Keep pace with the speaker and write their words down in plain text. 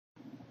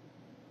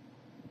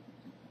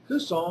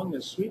This song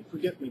is Sweet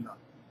Forget-Me-Not.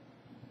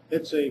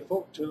 It's a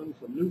folk tune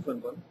from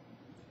Newfoundland,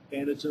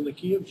 and it's in the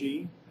key of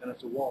G, and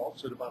it's a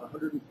waltz at about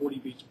 140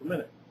 beats per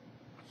minute.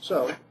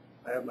 So,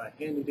 I have my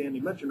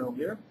handy-dandy metronome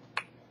here,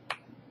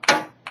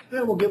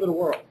 and we'll give it a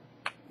whirl.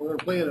 We're going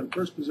to play it in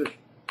first position.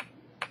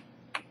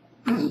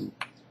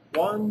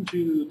 1,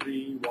 2,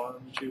 3, 1,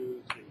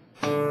 2, 3.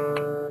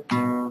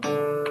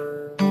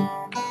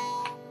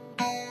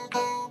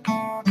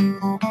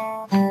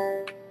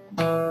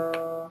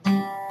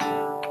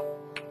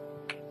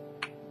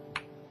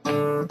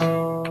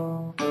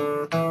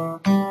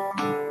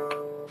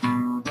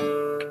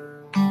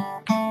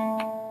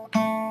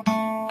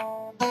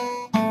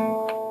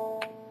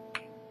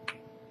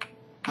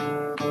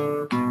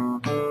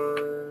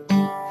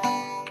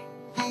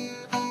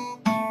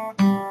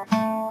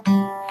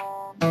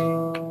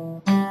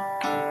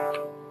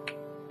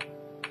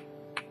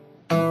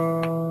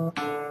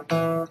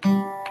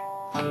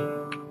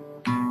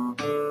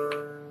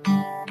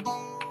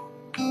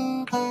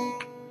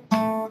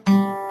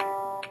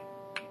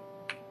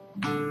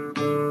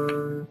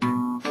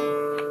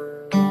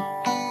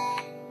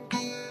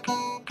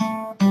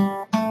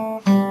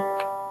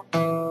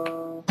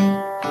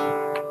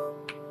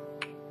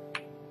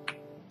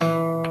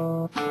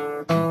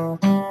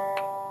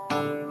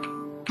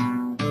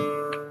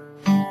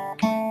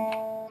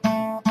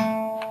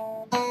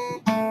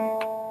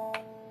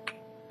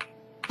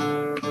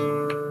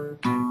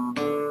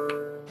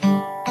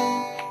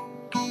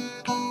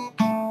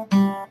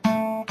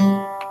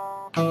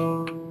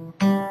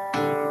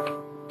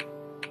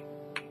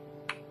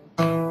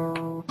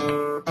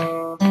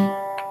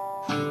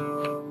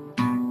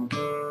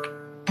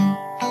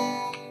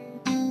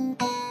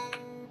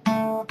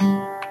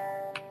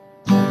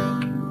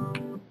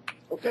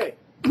 Okay,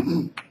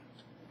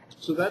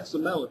 so that's the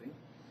melody.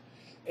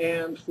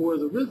 And for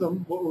the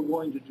rhythm, what we're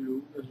going to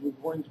do is we're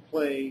going to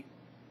play,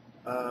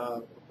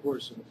 of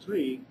course, in a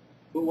 3,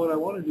 but what I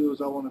want to do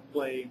is I want to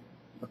play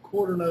a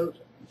quarter note,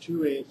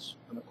 2/8,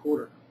 and a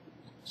quarter note.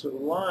 So the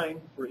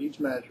line for each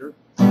measure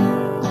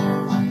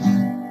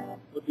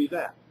would be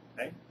that.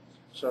 Okay?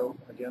 So,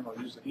 again,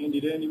 I'll use the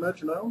handy-dandy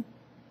metronome,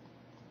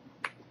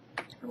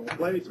 and we'll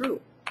play through.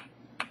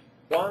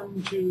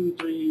 1, 2,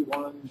 3,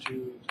 1,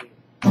 2, 3.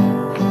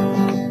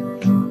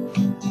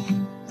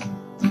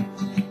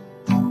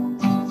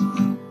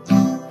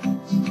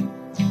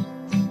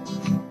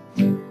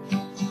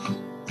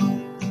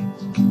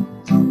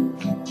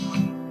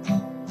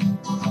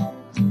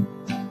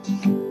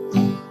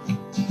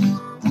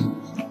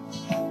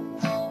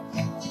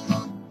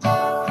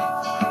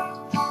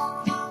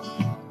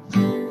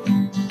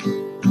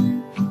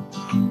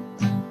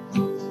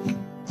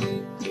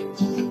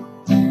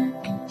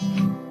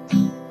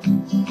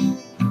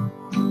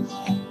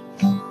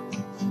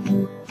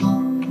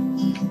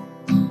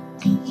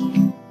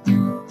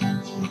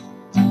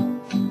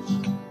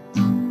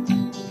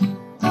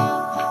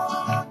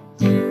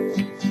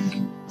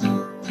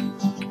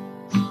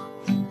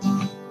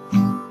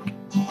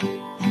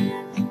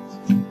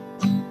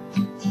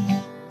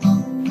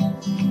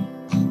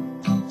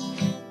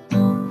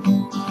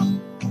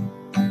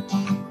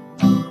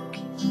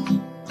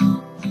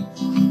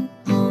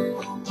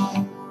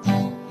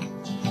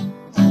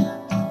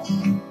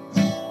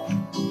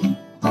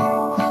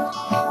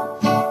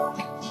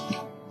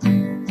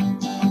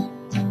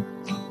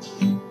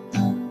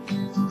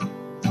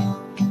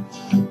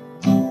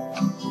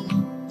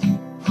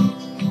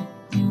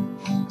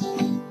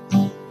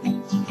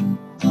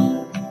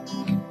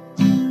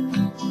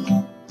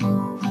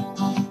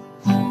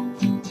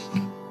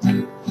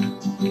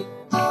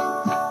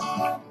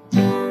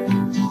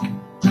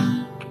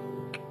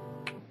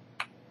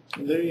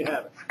 And there you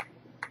have it.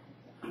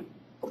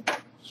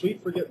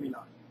 Sweet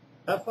Forget-Me-Not.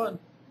 Have fun.